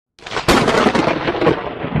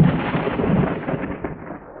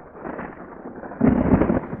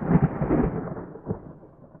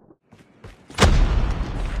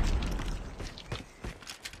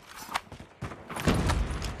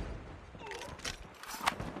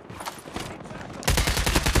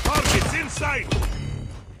sight!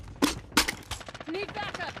 Need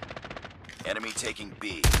backup! Enemy taking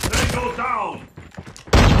B. Tango down!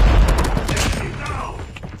 Enemy down!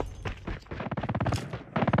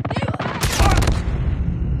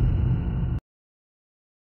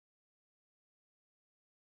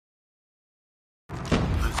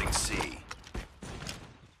 Losing C.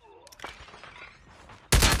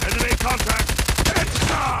 Enemy contact!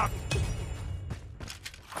 Headshot!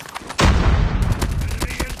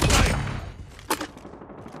 Enemy in sight!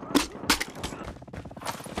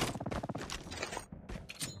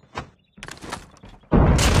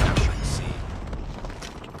 Capturing C.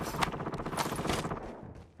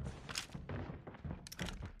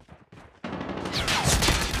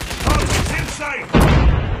 Target's in sight!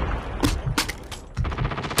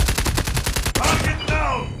 Target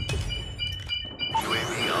down!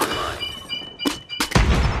 UAV online.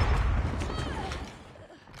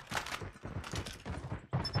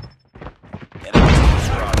 Enemy team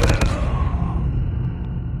spotted.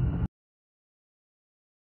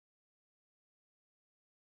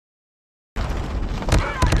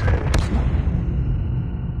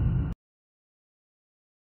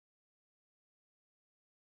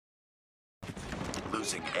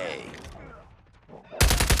 Losing A.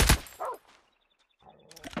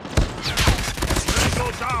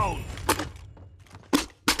 Tango down!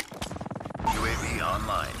 UAV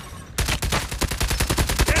online.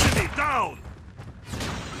 Enemy down!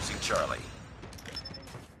 Losing Charlie.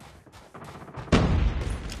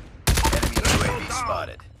 Enemy UAV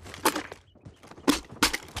spotted.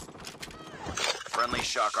 Friendly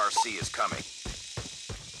Shock RC is coming.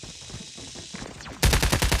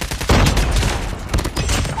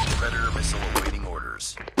 Predator missile awaiting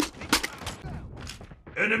orders.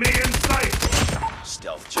 Enemy in sight!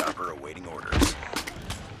 Stealth chopper awaiting orders.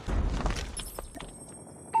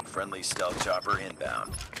 Friendly stealth chopper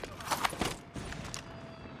inbound.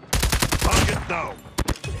 Target down!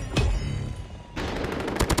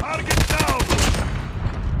 Target down!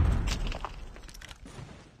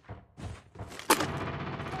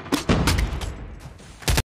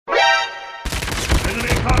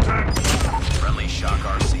 Enemy contact! Friendly Shock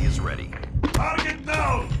RC is ready. Target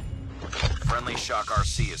down! Friendly Shock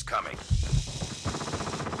RC is coming.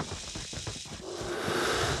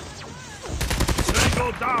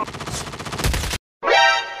 Tango down!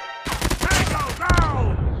 Tango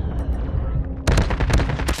down!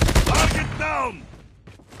 Target down!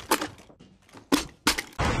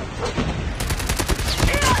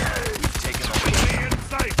 We've taken the lead. Enemy in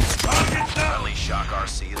sight! Target down! Friendly Shock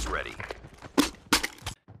RC is ready.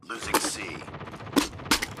 Losing C.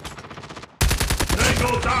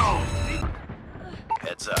 Tango down!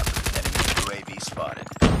 Heads up. Enemy UAV spotted.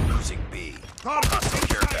 Losing B. Target Hostile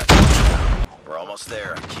care contact! package. We're almost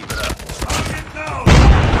there. Keep it up. Target down!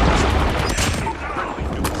 Friendly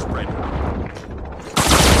Nuke is ready.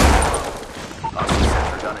 Hostile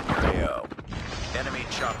center gun in your AO. Enemy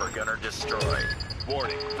chopper gunner destroyed.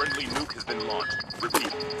 Warning, friendly nuke has been launched.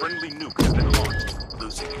 Repeat, friendly nuke has been launched.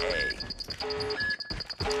 Losing A.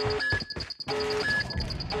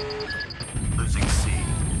 Losing C.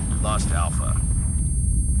 Lost Alpha.